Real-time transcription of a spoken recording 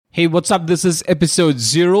Hey, what's up? This is episode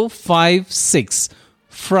 056,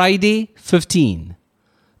 Friday 15.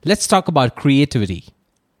 Let's talk about creativity.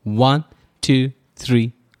 1, 2,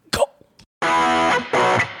 3, go!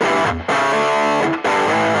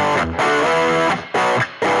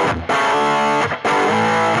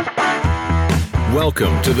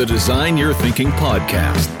 Welcome to the Design Your Thinking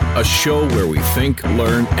podcast, a show where we think,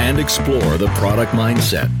 learn, and explore the product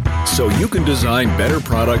mindset so you can design better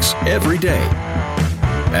products every day.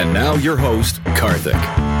 And now your host, Karthik.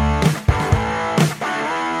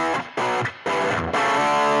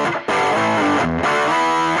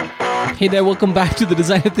 Hey there, welcome back to the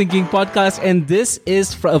Design Your Thinking podcast, and this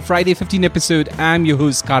is a Friday 15 episode. I'm your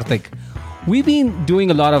host, Karthik. We've been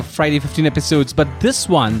doing a lot of Friday 15 episodes, but this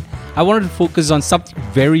one, I wanted to focus on something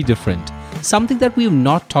very different. Something that we have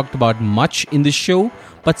not talked about much in this show,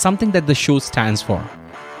 but something that the show stands for.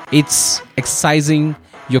 It's exercising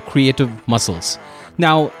your creative muscles.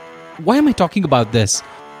 Now, why am I talking about this?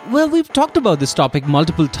 Well, we've talked about this topic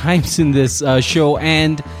multiple times in this show,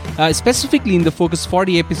 and specifically in the Focus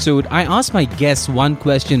 40 episode, I asked my guests one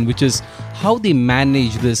question, which is how they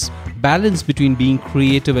manage this balance between being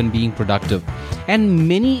creative and being productive. And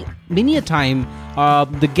many a time,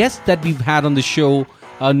 the guests that we've had on the show,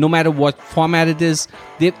 no matter what format it is,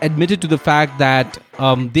 they've admitted to the fact that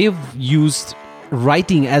they've used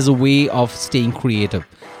writing as a way of staying creative.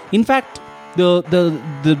 In fact,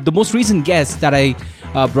 the most recent guest that I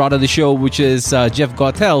brought on the show, which is Jeff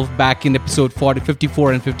Gothelf, back in episode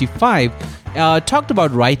 54 and 55, talked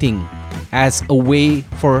about writing as a way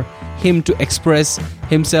for him to express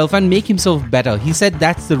himself and make himself better. He said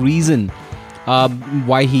that's the reason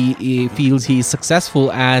why he feels he's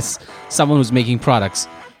successful as someone who's making products.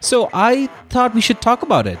 So I thought we should talk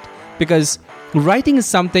about it, because writing is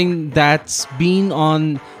something that's been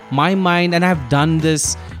on my mind, and I've done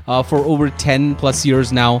this for over 10 plus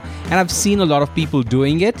years now, and I've seen a lot of people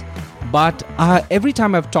doing it. But every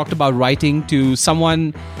time I've talked about writing to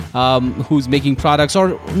someone who's making products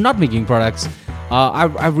or not making products,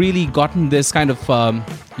 I've really gotten this kind of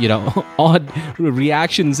odd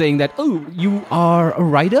reaction saying that, oh, you are a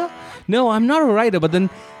writer? No, I'm not a writer. But then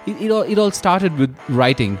it all started with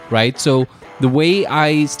writing, right? So the way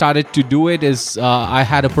I started to do it is I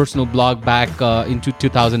had a personal blog back into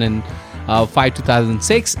 2005,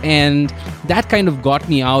 2006, and that kind of got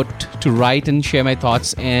me out to write and share my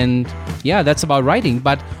thoughts. And yeah, that's about writing.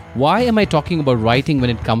 But why am I talking about writing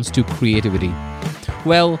when it comes to creativity?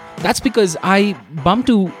 Well, that's because I bumped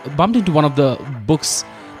into one of the books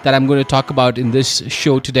that I'm going to talk about in this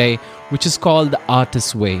show today, which is called The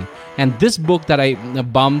Artist's Way. And this book that I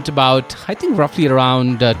bumped about, I think roughly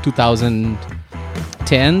around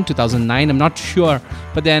 2010, 2009, I'm not sure.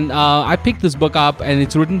 But then I picked this book up, and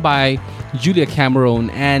it's written by Julia Cameron,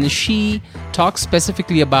 and she talks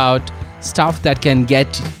specifically about stuff that can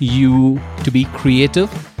get you to be creative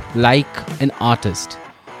like an artist.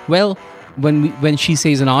 Well, when she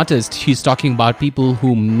says an artist, she's talking about people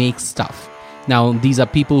who make stuff. Now, these are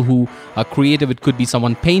people who are creative. It could be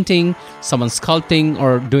someone painting, someone sculpting,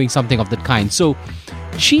 or doing something of that kind. So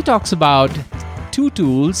she talks about two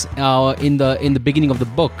tools in the beginning of the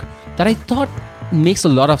book that I thought makes a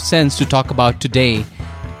lot of sense to talk about today.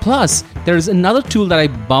 Plus, there is another tool that I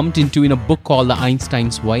bumped into in a book called The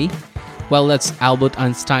Einstein's Way. Well, that's Albert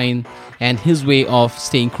Einstein and his way of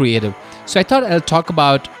staying creative. So I thought I'll talk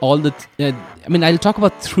about I'll talk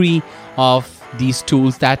about three of these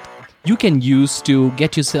tools that you can use to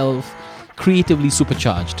get yourself creatively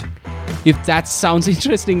supercharged. If that sounds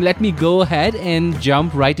interesting, let me go ahead and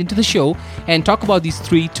jump right into the show and talk about these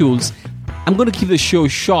three tools. I'm going to keep the show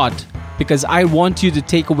short because I want you to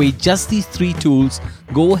take away just these three tools.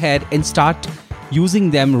 Go ahead and start using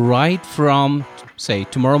them right from, say,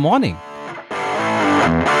 tomorrow morning.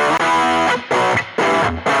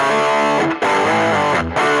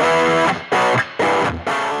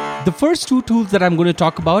 The first two tools that I'm going to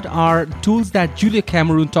talk about are tools that Julia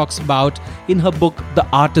Cameron talks about in her book, The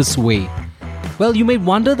Artist's Way. Well, you may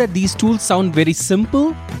wonder that these tools sound very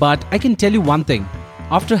simple, but I can tell you one thing.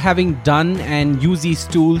 After having done and used these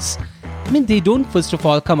tools, they don't first of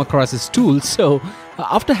all come across as tools. So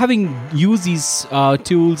after having used these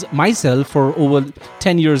tools myself for over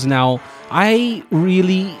 10 years now, I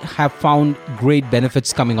really have found great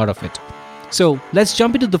benefits coming out of it. So let's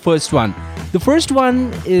jump into the first one. The first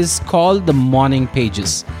one is called the Morning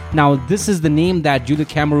Pages. Now, this is the name that Julia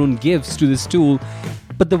Cameron gives to this tool.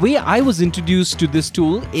 But the way I was introduced to this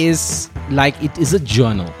tool is like it is a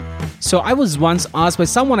journal. So I was once asked by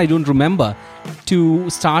someone I don't remember to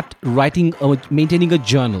start writing or maintaining a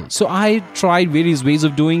journal. So I tried various ways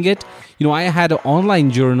of doing it. I had an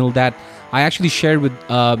online journal that I actually shared with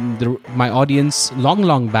my audience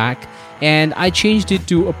long back, and I changed it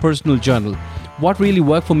to a personal journal. What really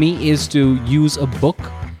worked for me is to use a book.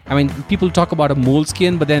 I mean, people talk about a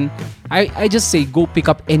moleskin, but then I just say go pick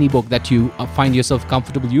up any book that you find yourself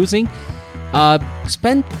comfortable using.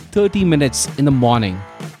 Spend 30 minutes in the morning.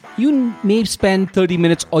 You may spend 30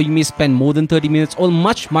 minutes, or you may spend more than 30 minutes, or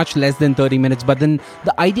much less than 30 minutes. But then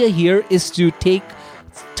the idea here is to take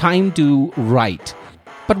time to write.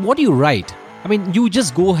 But what do you write? I mean, you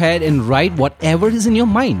just go ahead and write whatever is in your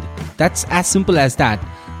mind. That's as simple as that.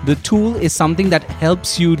 The tool is something that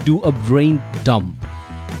helps you do a brain dump.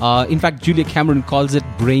 In fact, Julia Cameron calls it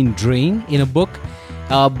brain drain in a book.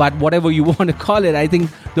 But whatever you want to call it, I think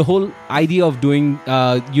the whole idea of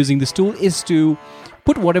using this tool is to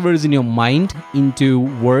put whatever is in your mind into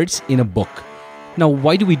words in a book. Now,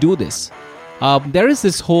 why do we do this? There is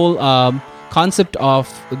this whole concept of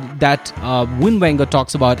that Wim Wenger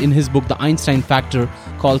talks about in his book, The Einstein Factor,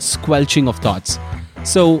 called squelching of thoughts.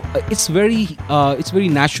 So it's very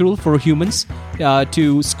natural for humans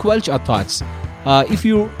to squelch our thoughts. If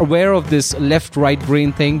you're aware of this left-right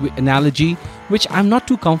brain thing analogy, which I'm not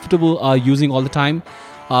too comfortable using all the time,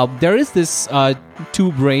 there is this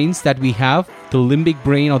two brains that we have, the limbic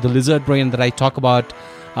brain or the lizard brain that I talk about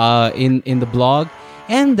in the blog,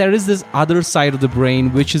 and there is this other side of the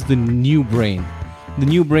brain, which is the new brain. The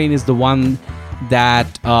new brain is the one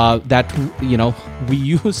that we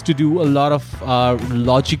use to do a lot of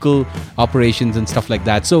logical operations and stuff like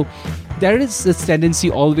that. So there is this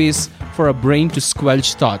tendency always for a brain to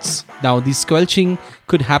squelch thoughts. Now, the squelching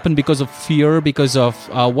could happen because of fear, because of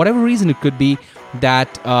whatever reason it could be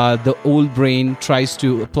that the old brain tries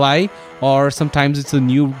to apply, or sometimes it's the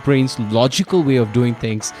new brain's logical way of doing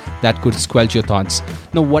things that could squelch your thoughts.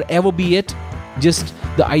 Now, whatever be it, just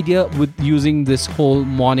the idea with using this whole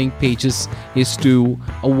morning pages is to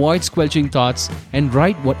avoid squelching thoughts and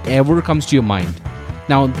write whatever comes to your mind.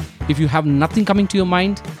 Now, if you have nothing coming to your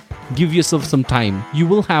mind, give yourself some time. You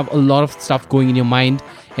will have a lot of stuff going in your mind,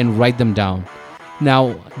 and write them down.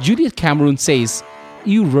 Now, Julia Cameron says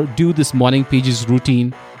you do this morning pages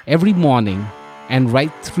routine every morning and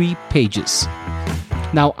write 3 pages.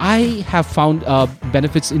 Now, I have found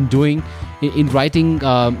benefits in writing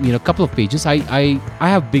a couple of pages. I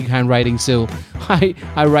have big handwriting, so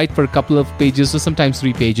I write for a couple of pages or sometimes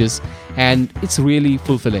 3 pages, and it's really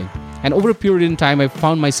fulfilling. And over a period in time, I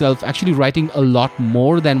found myself actually writing a lot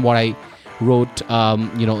more than what I wrote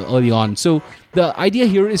early on. So the idea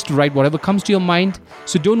here is to write whatever comes to your mind.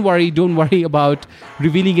 So don't worry about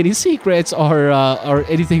revealing any secrets or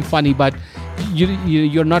anything funny. But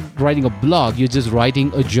you're not writing a blog, you're just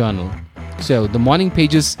writing a journal. So the morning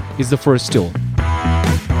pages is the first tool.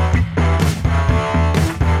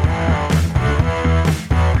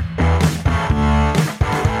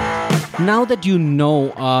 Now that you know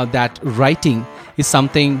that writing is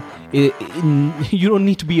something, you don't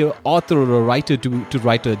need to be an author or a writer to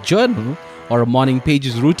write a journal or a morning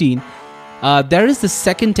pages routine. There is the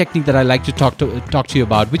second technique that I like to talk to you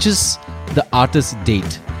about, which is the artist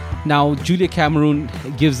date. Now, Julia Cameron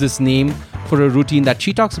gives this name for a routine that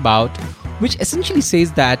she talks about, which essentially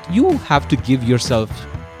says that you have to give yourself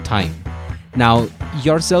time. Now,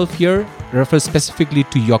 yourself here refers specifically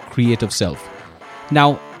to your creative self.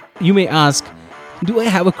 Now, you may ask, do I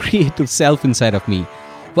have a creative self inside of me?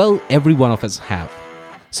 Well, every one of us have.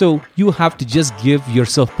 So you have to just give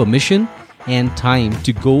yourself permission and time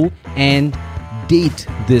to go and date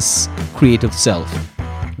this creative self,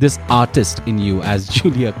 this artist in you, as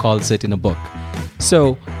Julia calls it in a book.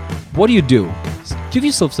 So what do? Give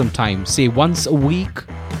yourself some time, say once a week.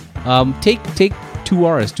 Take 2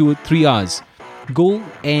 hours, 2 or 3 hours. Go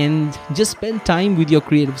and just spend time with your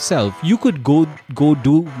creative self. You could go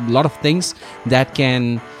do a lot of things that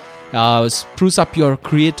can spruce up your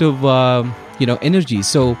creative energy.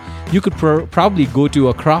 So you could probably go to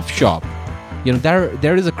a craft shop.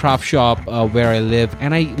 There is a craft shop where I live,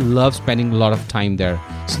 and I love spending a lot of time there.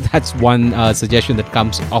 So that's one suggestion that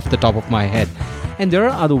comes off the top of my head. And there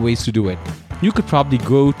are other ways to do it. You could probably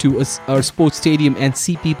go to a sports stadium and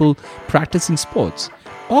see people practicing sports.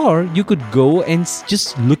 Or you could go and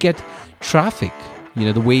just look at traffic,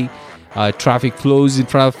 the way traffic flows in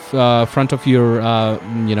front of your,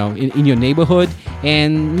 in your neighborhood,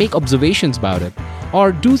 and make observations about it.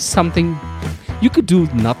 Or do something. You could do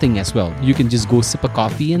nothing as well. You can just go sip a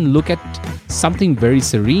coffee and look at something very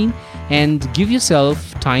serene and give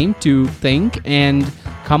yourself time to think and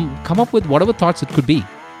come up with whatever thoughts it could be.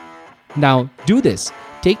 Now, do this.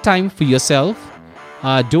 Take time for yourself.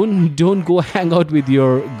 Don't go hang out with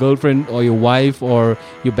your girlfriend or your wife or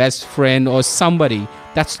your best friend or somebody.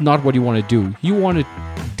 That's not what you want to do. You want to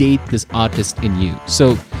validate this artist in you.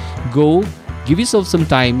 So go, give yourself some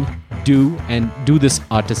time, do this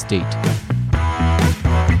artist date.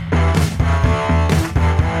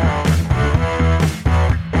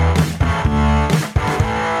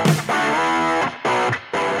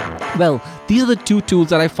 Well, these are the two tools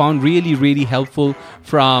that I found really, really helpful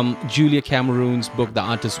from Julia Cameron's book, The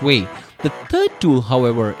Artist's Way. The third tool,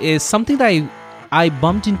 however, is something that I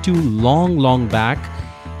bumped into long back,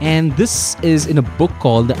 and this is in a book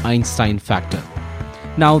called The Einstein Factor.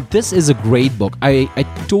 Now, this is a great book. I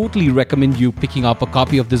totally recommend you picking up a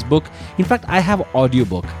copy of this book. In fact, I have an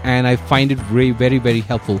audiobook, and I find it very, very, very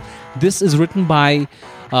helpful. This is written by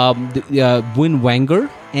Win Wenger,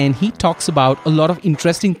 and he talks about a lot of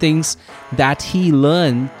interesting things that he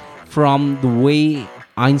learned from the way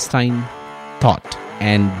Einstein thought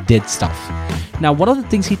and did stuff. Now, one of the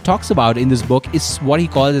things he talks about in this book is what he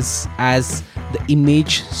calls as the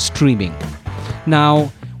image streaming. Now,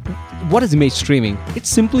 what is image streaming? It's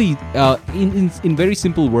simply, in very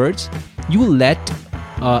simple words, you will let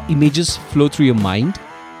images flow through your mind,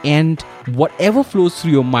 and whatever flows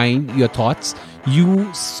through your mind, your thoughts,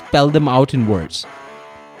 you spell them out in words.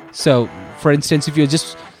 So, for instance, if you're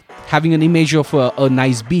just having an image of a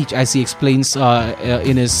nice beach, as he explains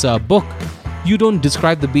in his book, you don't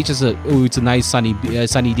describe the beach as it's a nice sunny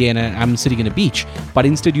day and I'm sitting in a beach. But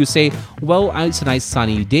instead you say, well, it's a nice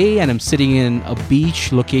sunny day and I'm sitting in a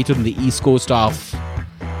beach located on the east coast of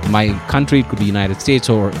my country. It could be United States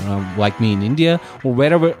or like me in India or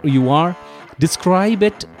wherever you are. Describe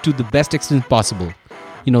it to the best extent possible.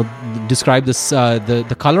 You know, describe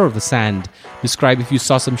the color of the sand. Describe if you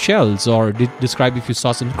saw some shells, or describe if you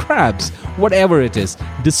saw some crabs. Whatever it is,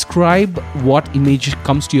 describe what image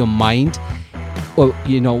comes to your mind, or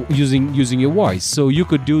using your voice. So you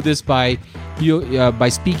could do this by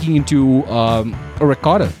speaking into a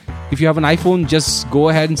recorder. If you have an iPhone, just go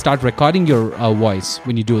ahead and start recording your voice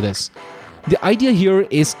when you do this. The idea here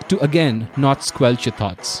is to, again, not squelch your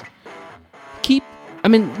thoughts.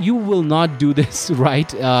 You will not do this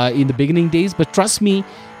right in the beginning days, but trust me,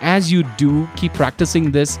 as you do keep practicing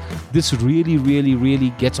this really, really, really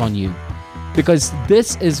gets on you. Because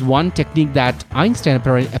this is one technique that Einstein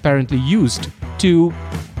apparently used to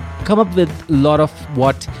come up with a lot of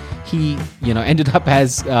what he ended up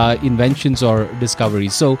as inventions or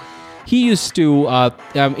discoveries. So he used to,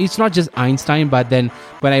 it's not just Einstein, but then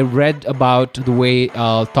when I read about the way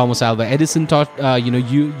Thomas Alva Edison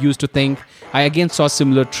used to think, I again saw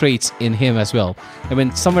similar traits in him as well.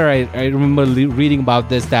 Somewhere I remember reading about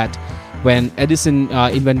this, that when Edison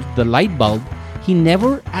invented the light bulb, he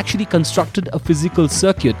never actually constructed a physical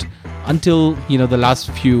circuit until, the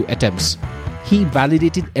last few attempts. He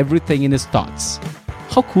validated everything in his thoughts.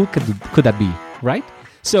 How cool could that be, right?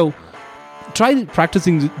 So try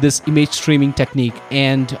practicing this image streaming technique,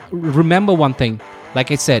 and remember one thing.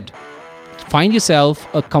 Like I said, find yourself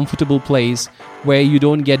a comfortable place where you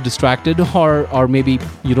don't get distracted, or maybe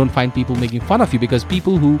you don't find people making fun of you, because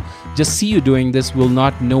people who just see you doing this will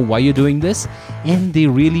not know why you're doing this, and they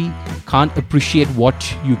really can't appreciate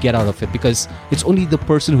what you get out of it, because it's only the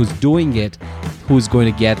person who's doing it who's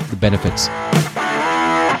going to get the benefits.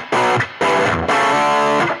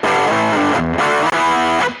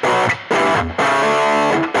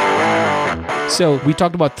 So we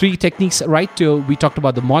talked about 3 techniques, right? We talked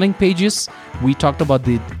about the morning pages, we talked about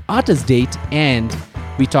the artist date, and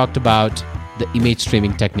we talked about the image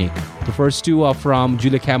streaming technique. The first 2 are from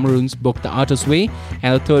Julia Cameron's book, The Artist's Way,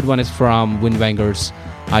 and the third one is from Win Wenger's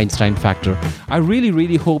Einstein Factor. I really,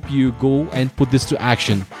 really hope you go and put this to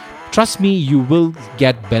action. Trust me, you will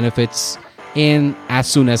get benefits in as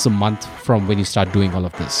soon as a month from when you start doing all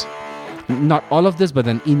of this. Not all of this, but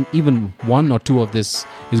then in even 1 or 2 of this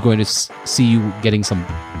is going to see you getting some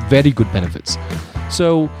very good benefits.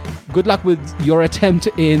 So good luck with your attempt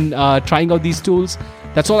in trying out these tools.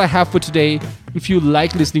 That's all I have for today. If you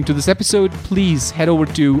like listening to this episode, please head over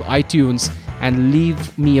to iTunes and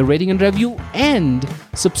leave me a rating and review, and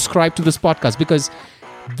subscribe to this podcast, because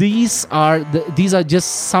these are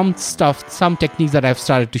just some techniques that I've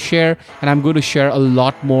started to share, and I'm going to share a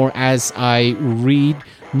lot more as I read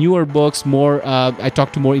newer books, I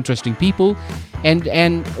talk to more interesting people,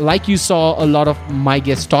 and like you saw a lot of my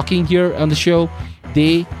guests talking here on the show,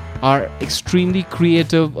 they are extremely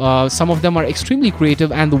creative. Some of them are extremely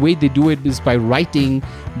creative, and the way they do it is by writing,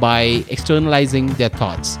 by externalizing their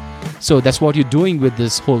thoughts. So that's what you're doing with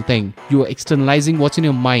this whole thing. You're externalizing what's in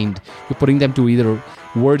your mind. You're putting them to either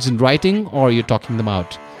words in writing, or you're talking them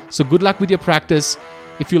out. So good luck with your practice.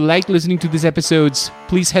 If you like listening to these episodes,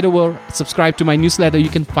 please head over, subscribe to my newsletter. You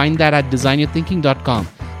can find that at designyourthinking.com.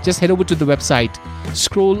 Just head over to the website,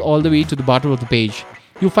 scroll all the way to the bottom of the page,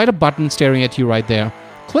 you'll find a button staring at you right there.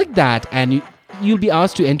 Click that and you'll be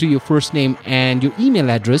asked to enter your first name and your email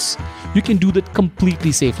address. You can do that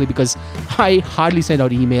completely safely because I hardly send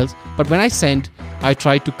out emails. But when I send, I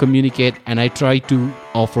try to communicate and I try to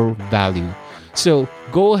offer value. So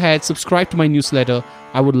go ahead, subscribe to my newsletter.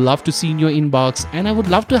 I would love to see in your inbox and I would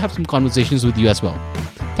love to have some conversations with you as well.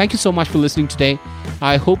 Thank you so much for listening today.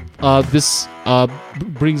 I hope this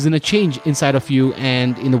brings in a change inside of you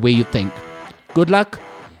and in the way you think. Good luck.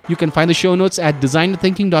 You can find the show notes at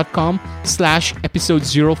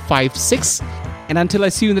designerthinking.com/episode 056. And until I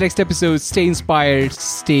see you in the next episode, stay inspired,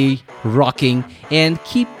 stay rocking, and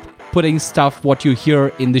keep putting stuff what you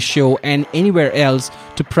hear in the show and anywhere else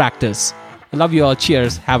to practice. I love you all.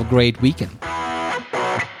 Cheers. Have a great weekend.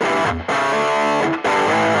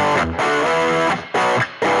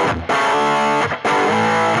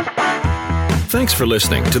 Thanks for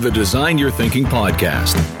listening to the Design Your Thinking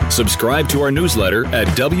podcast. Subscribe to our newsletter at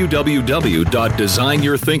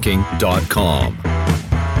www.designyourthinking.com.